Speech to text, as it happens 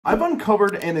I've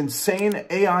uncovered an insane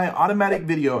AI automatic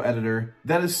video editor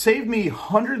that has saved me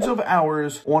hundreds of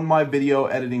hours on my video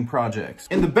editing projects.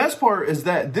 And the best part is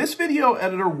that this video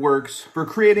editor works for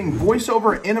creating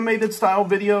voiceover animated style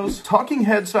videos, talking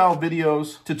head style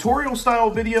videos, tutorial style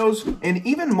videos, and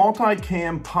even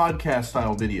multicam podcast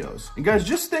style videos. And guys,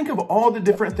 just think of all the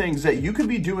different things that you could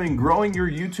be doing growing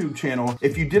your YouTube channel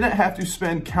if you didn't have to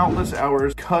spend countless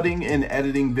hours cutting and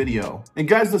editing video. And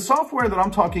guys, the software that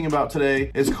I'm talking about today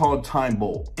is called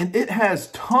Timebolt, and it has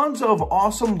tons of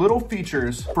awesome little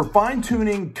features for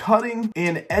fine-tuning, cutting,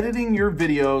 and editing your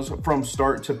videos from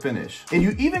start to finish. And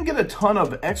you even get a ton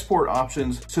of export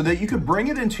options so that you could bring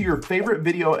it into your favorite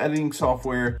video editing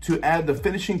software to add the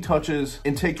finishing touches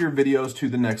and take your videos to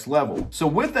the next level. So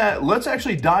with that, let's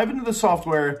actually dive into the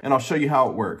software and I'll show you how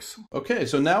it works. Okay,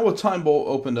 so now with Timebolt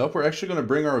opened up, we're actually going to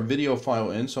bring our video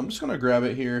file in. So I'm just going to grab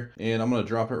it here and I'm going to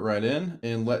drop it right in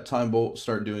and let Timebolt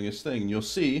start doing its thing. You'll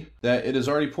see that it has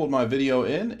already pulled my video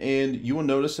in, and you will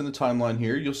notice in the timeline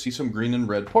here, you'll see some green and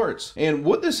red parts. And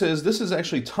what this is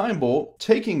actually Timebolt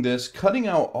taking this, cutting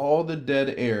out all the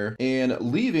dead air and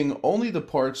leaving only the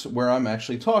parts where I'm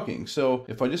actually talking. So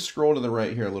if I just scroll to the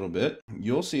right here a little bit,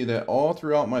 you'll see that all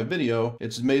throughout my video,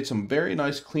 it's made some very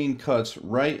nice clean cuts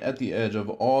right at the edge of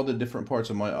all the different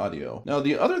parts of my audio. Now,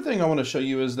 the other thing I want to show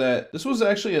you is that this was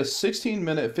actually a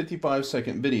 16-minute,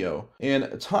 55-second video, and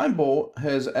Timebolt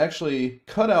has actually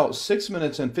cut out 6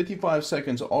 minutes and 55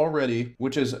 seconds already,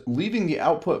 which is leaving the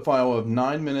output file of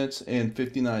 9 minutes and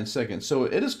 59 seconds. So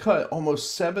it has cut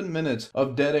almost 7 minutes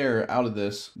of dead air out of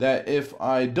this, that if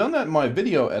I'd done that in my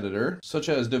video editor, such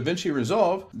as DaVinci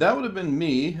Resolve, that would have been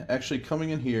me actually coming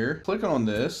in here, clicking on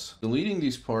this, deleting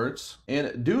these parts,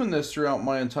 and doing this throughout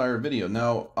my entire video.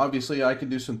 Now, obviously I could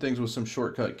do some things with some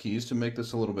shortcut keys to make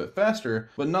this a little bit faster,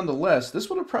 but nonetheless, this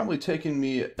would have probably taken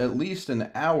me at least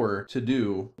an hour to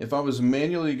do if I was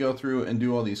manually go through and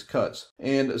do all these cuts.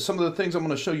 And some of the things I'm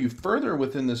going to show you further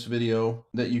within this video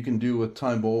that you can do with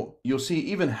Timebolt, you'll see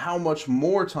even how much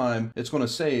more time it's going to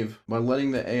save by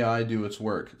letting the AI do its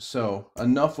work. So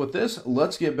enough with this,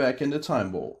 let's get back into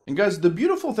Timebolt. And guys, the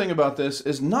beautiful thing about this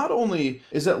is not only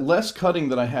is it less cutting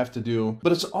that I have to do,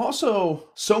 but it's also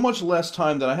so much less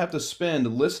time that I have to spend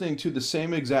listening to the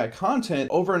same exact content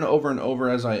over and over and over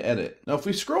as I edit. Now, if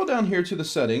we scroll down here to the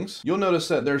settings, you'll notice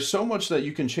that there's so much that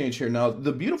you can change here. Now,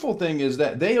 the beautiful thing is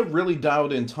that they have really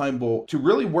dialed in Timebolt to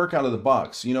really work out of the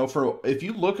box. You know, if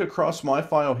you look across my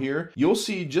file here, you'll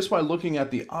see just by looking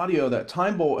at the audio that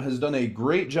Timebolt has done a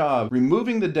great job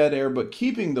removing the dead air, but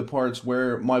keeping the parts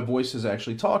where my voice is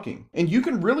actually talking. And you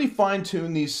can really fine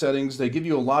tune these settings. They give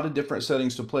you a lot of different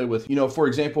settings to play with. You know, for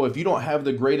example, if you don't have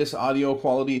the greatest audio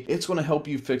quality, it's going to help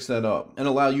you fix that up and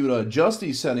allow you to adjust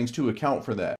these settings to account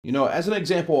for that. You know, as an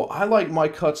example, I like my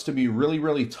cuts to be really,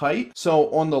 really tight. So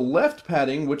on the left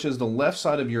padding, which is the left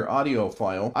side of your audio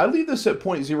file, I leave this at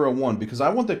 0.01 because I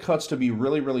want the cuts to be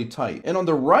really, really tight. And on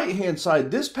the right hand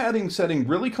side, this padding setting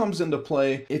really comes into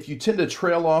play if you tend to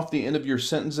trail off the end of your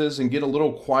sentences and get a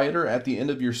little quieter at the end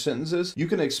of your sentences. You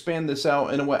can expand this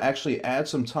out and it will actually add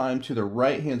some time to the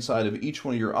right hand side of each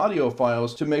one of your audio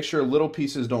files to make sure little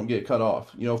pieces don't get cut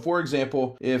off. You know, for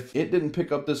example, if it didn't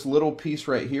pick up this little piece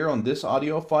right here on this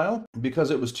audio file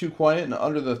because it was too quiet and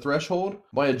under the threshold,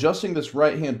 by adjusting this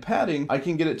right hand padding, I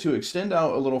can get it to extend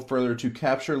out a little further to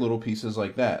capture little pieces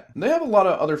like that. And they have a lot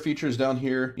of other features down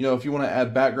here, you know, if you want to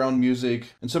add background music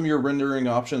and some of your rendering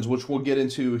options, which we'll get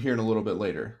into here in a little bit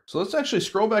later. So let's actually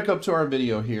scroll back up to our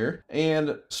video here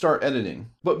and start editing.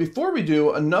 But before we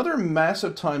do, another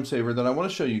massive time saver that I want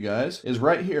to show you guys is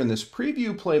right here in this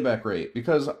preview playback rate,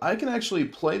 because I can actually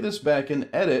play this back and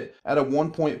edit at a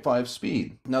 1.5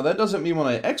 speed. Now that doesn't mean when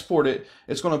I export it,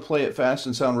 it's going to play it fast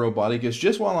and sound robotic. It's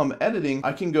just while I'm editing,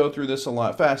 I can go through this a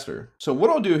lot faster. So what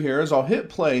I'll do here is I'll hit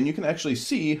play and you can actually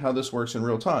see how this works in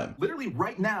real time. Literally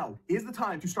right now is the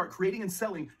time to start creating and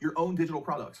selling your own digital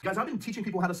products. Guys, I've been teaching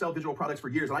people how to sell digital products for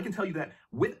years, and I can tell you that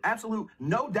with absolute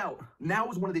no doubt, now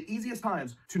is one of the easiest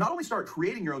times to not only start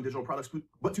creating your own digital products,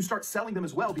 but to start selling them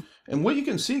as well. And what you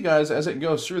can see, guys, as it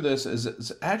goes through this is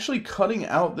it's actually cutting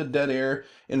out the dead air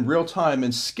in real time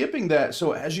and skipping that,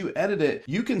 so as you edit it,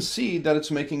 you can see that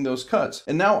it's making those cuts.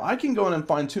 And now I can go in and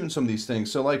fine tune some of these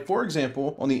things. So like, for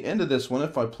example, on the end of this one,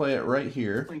 if I play it right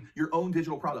here, your own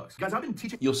digital products. Guys, I've been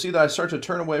teaching. You'll see that I start to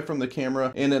turn away from the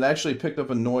camera and it actually picked up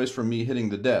a noise from me hitting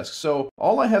the desk. So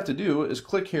all I have to do is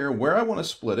click here where I want to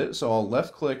split it. So I'll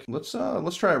left click. Let's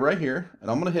try it right here. And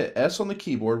I'm going to hit S on the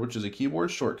keyboard, which is a keyboard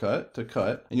shortcut to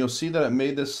cut. And you'll see that it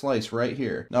made this slice right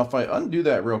here. Now, if I undo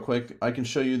that real quick, I can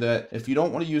show you that if you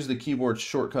don't want to use the keyboard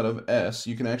shortcut of S,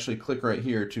 you can actually click right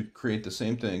here to create the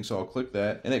same thing. So I'll click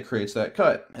that and it creates that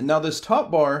cut. And now this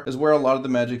top bar bar is where a lot of the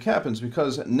magic happens,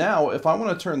 because now if I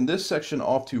want to turn this section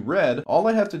off to red, all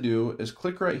I have to do is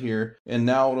click right here and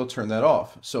now it'll turn that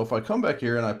off. So if I come back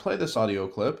here and I play this audio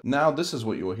clip, now this is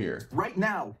what you will hear. Right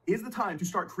now is the time to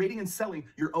start creating and selling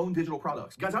your own digital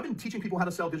products. Guys, I've been teaching people how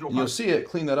to sell digital products. You'll see it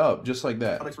clean that up just like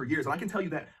that. For years, and I can tell you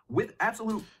that with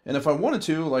absolute. And if I wanted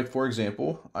to, like for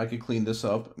example, I could clean this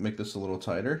up, make this a little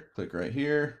tighter, click right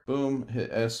here, boom, hit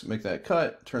S, make that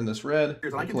cut, turn this red.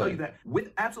 And I can tell you that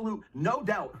with absolute no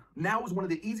doubt, now is one of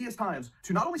the easiest times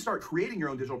to not only start creating your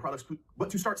own digital products, but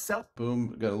to start selling.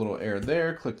 Boom, got a little error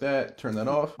there, click that, turn that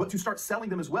off. But to start selling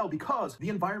them as well, because the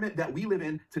environment that we live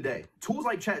in today, tools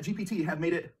like ChatGPT have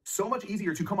made it so much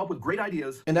easier to come up with great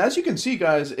ideas. And as you can see,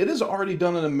 guys, it has already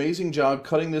done an amazing job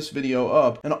cutting this video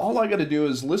up, and all I got to do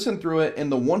is listen through it in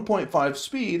the 1.5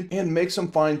 speed and make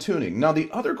some fine tuning. Now, the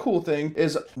other cool thing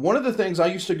is, one of the things I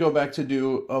used to go back to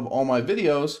do of all my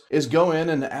videos is go in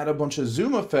and add a bunch of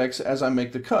zoom effects as I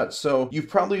make the cuts. So you've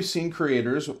probably seen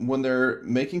creators when they're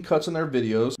making cuts in their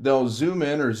videos, they'll zoom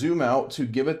in or zoom out to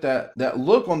give it that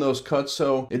look on those cuts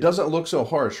so it doesn't look so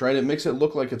harsh, right? It makes it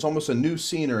look like it's almost a new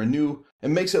scene or it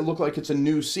makes it look like it's a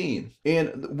new scene.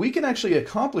 And we can actually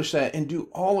accomplish that and do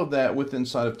all of that with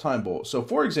inside of Timebolt. So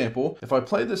for example, if I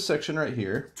play this section right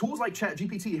here, tools like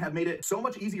ChatGPT have made it so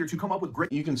much easier to come up with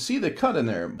great. You can see the cut in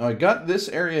there. I got this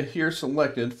area here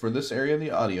selected for this area of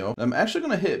the audio. I'm actually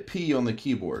going to hit P on the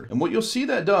keyboard. And what you'll see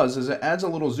that does is it adds a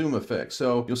little zoom effect.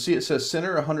 So you'll see it says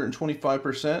center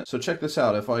 125%. So check this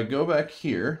out. If I go back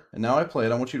here and now I play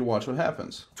it, I want you to watch what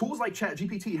happens. Tools like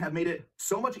ChatGPT have made it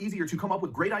so much easier to come up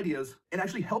with great ideas and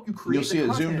actually help you create. You'll see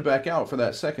it zoomed back out for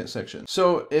that second section.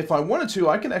 So if I wanted to,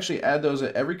 I can actually add those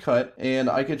at every cut and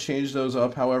I could change those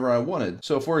up however I wanted.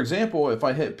 So for example, if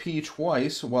I hit P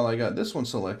twice while I got this one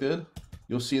selected,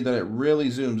 you'll see that it really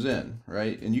zooms in,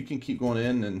 right? And you can keep going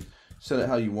in and set it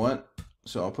how you want.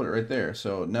 So I'll put it right there.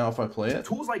 So now if I play it.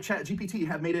 Tools like ChatGPT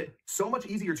have made it so much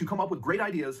easier to come up with great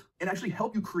ideas and actually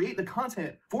help you create the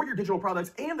content for your digital products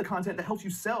and the content that helps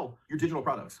you sell your digital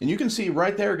products. And you can see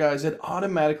right there, guys, it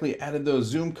automatically added those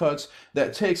zoom cuts.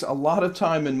 That takes a lot of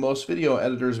time in most video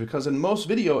editors, because in most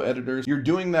video editors, you're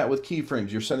doing that with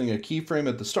keyframes. You're setting a keyframe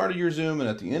at the start of your zoom and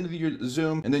at the end of your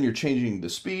zoom, and then you're changing the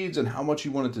speeds and how much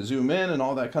you want it to zoom in and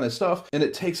all that kind of stuff. And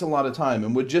it takes a lot of time.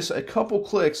 And with just a couple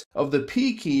clicks of the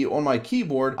P key on my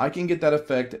keyboard, I can get that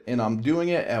effect, and I'm doing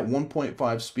it at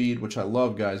 1.5 speed, which I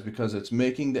love, guys, because it's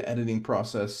making the editing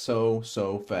process so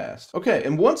fast. Okay,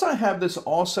 and once I have this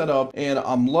all set up and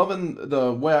I'm loving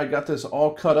the way I got this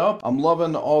all cut up, I'm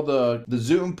loving all the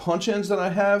zoom punch-ins that I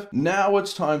have, now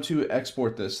it's time to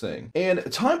export this thing. And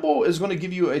Timebolt is going to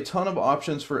give you a ton of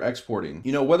options for exporting.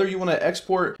 You know, whether you want to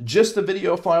export just the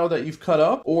video file that you've cut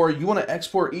up, or you want to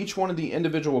export each one of the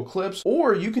individual clips,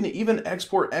 or you can even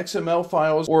export XML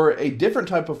files or a different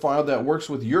type of file that works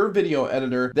with your video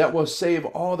editor that will save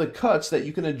all the cuts that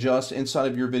you can adjust inside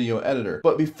of your video editor.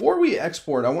 But before we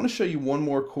export, I want to show you one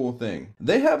more cool thing.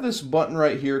 They have this button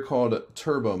right here called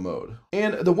Turbo Mode.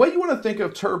 And the way you want to think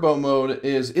of Turbo Mode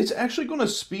is it's actually going to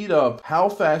speed up how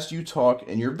fast you talk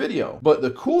in your video. But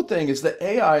the cool thing is the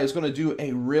AI is going to do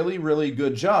a really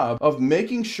good job of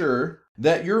making sure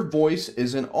that your voice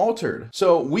isn't altered.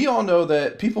 So we all know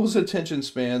that people's attention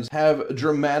spans have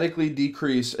dramatically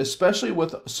decreased, especially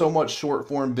with so much short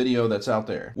form video that's out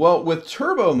there. Well, with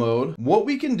Turbo Mode, what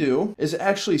we can do is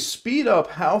actually speed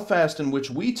up how fast in which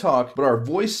we talk, but our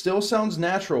voice still sounds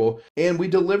natural, and we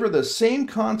deliver the same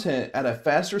content at a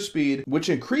faster speed, which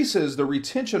increases the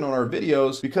retention on our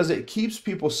videos because it keeps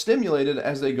people stimulated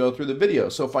as they go through the video.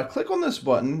 So if I click on this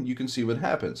button, you can see what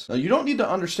happens. Now, you don't need to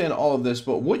understand all of this,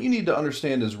 but what you need to understand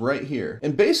is right here.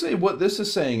 And basically what this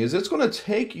is saying is it's going to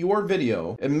take your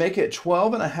video and make it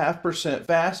 12.5%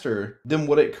 faster than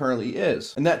what it currently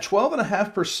is. And that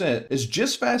 12.5% is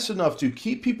just fast enough to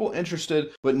keep people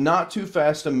interested, but not too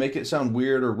fast to make it sound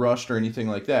weird or rushed or anything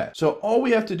like that. So all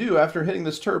we have to do after hitting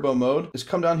this turbo mode is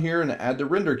come down here and add the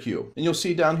render queue. And you'll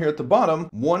see down here at the bottom,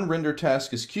 one render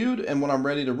task is queued. And when I'm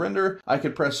ready to render, I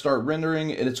can press start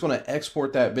rendering and it's going to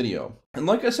export that video. And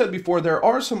like I said before, there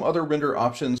are some other render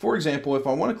options. For example, if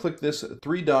I want to click this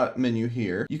three-dot menu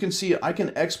here, you can see I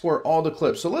can export all the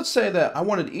clips. So let's say that I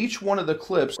wanted each one of the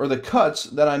clips or the cuts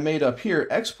that I made up here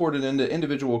exported into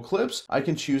individual clips. I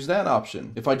can choose that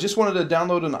option. If I just wanted to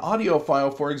download an audio file,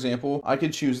 for example, I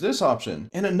could choose this option.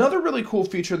 And another really cool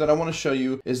feature that I want to show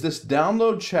you is this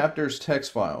download chapters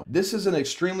text file. This is an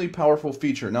extremely powerful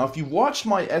feature. Now, if you watched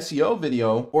my SEO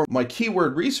video or my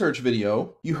keyword research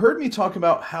video, you heard me talk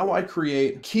about how I create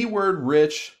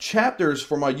keyword-rich chapters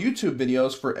for my YouTube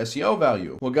videos for SEO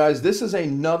value. Well, guys, this is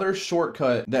another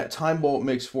shortcut that Timebolt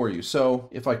makes for you. So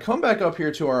if I come back up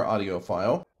here to our audio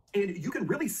file, And you can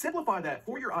really simplify that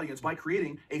for your audience by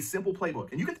creating a simple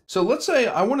playbook. And you can. So let's say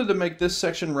I wanted to make this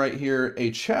section right here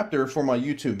a chapter for my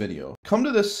YouTube video. Come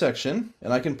to this section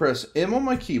and I can press M on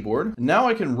my keyboard. Now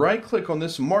I can right click on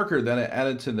this marker that I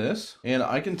added to this and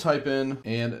I can type in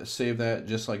and save that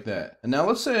just like that. And now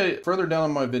let's say further down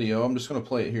in my video, I'm just going to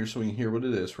play it here so we can hear what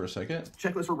it is for a second.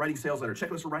 Checklist for writing sales letter,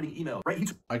 checklist for writing email,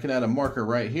 right? I can add a marker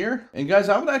right here. And guys,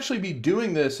 I would actually be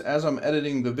doing this as I'm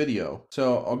editing the video.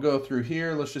 So I'll go through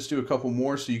here. Let's just do a couple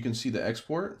more so you can see the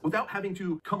export. Without having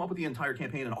to come up with the entire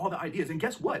campaign and all the ideas. And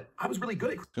guess what? I was really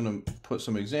good at. I'm going to put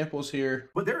some examples here.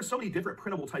 But there are so many different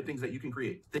printable type things that you can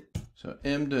create. So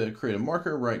M to create a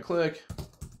marker, right click.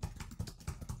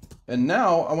 And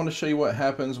now I want to show you what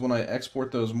happens when I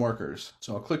export those markers.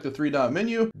 So I'll click the three-dot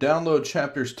menu, download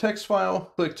chapters text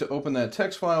file, click to open that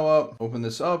text file up, open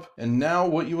this up. And now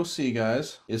what you will see,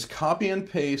 guys, is copy and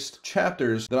paste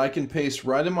chapters that I can paste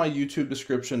right in my YouTube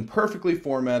description, perfectly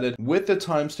formatted with the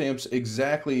timestamps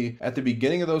exactly at the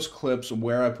beginning of those clips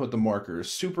where I put the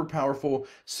markers. Super powerful,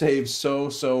 saves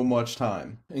so much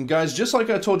time. And guys, just like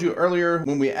I told you earlier,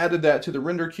 when we added that to the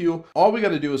render queue, all we got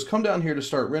to do is come down here to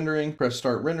start rendering, press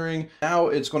start rendering. Now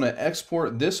it's going to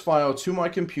export this file to my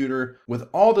computer with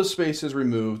all the spaces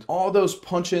removed, all those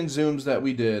punch-in zooms that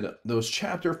we did, those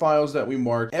chapter files that we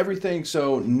marked, everything.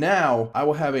 So now I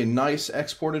will have a nice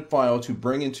exported file to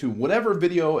bring into whatever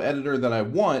video editor that I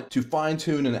want to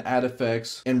fine-tune and add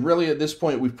effects. And really at this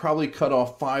point, we've probably cut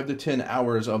off 5 to 10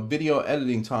 hours of video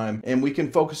editing time, and we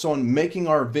can focus on making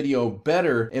our video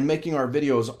better and making our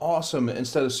videos awesome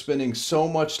instead of spending so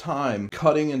much time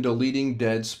cutting and deleting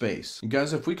dead space. And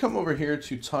guys, if we come over here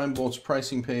to Timebolt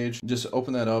pricing page, just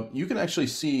open that up, you can actually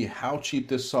see how cheap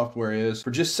this software is. For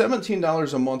just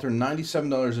 $17 a month or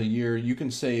 $97 a year, you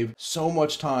can save so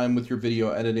much time with your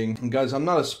video editing. And guys, I'm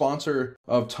not a sponsor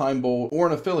of Timebolt or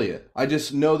an affiliate. I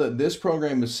just know that this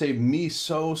program has saved me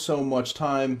so much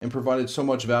time and provided so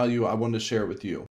much value. I wanted to share it with you.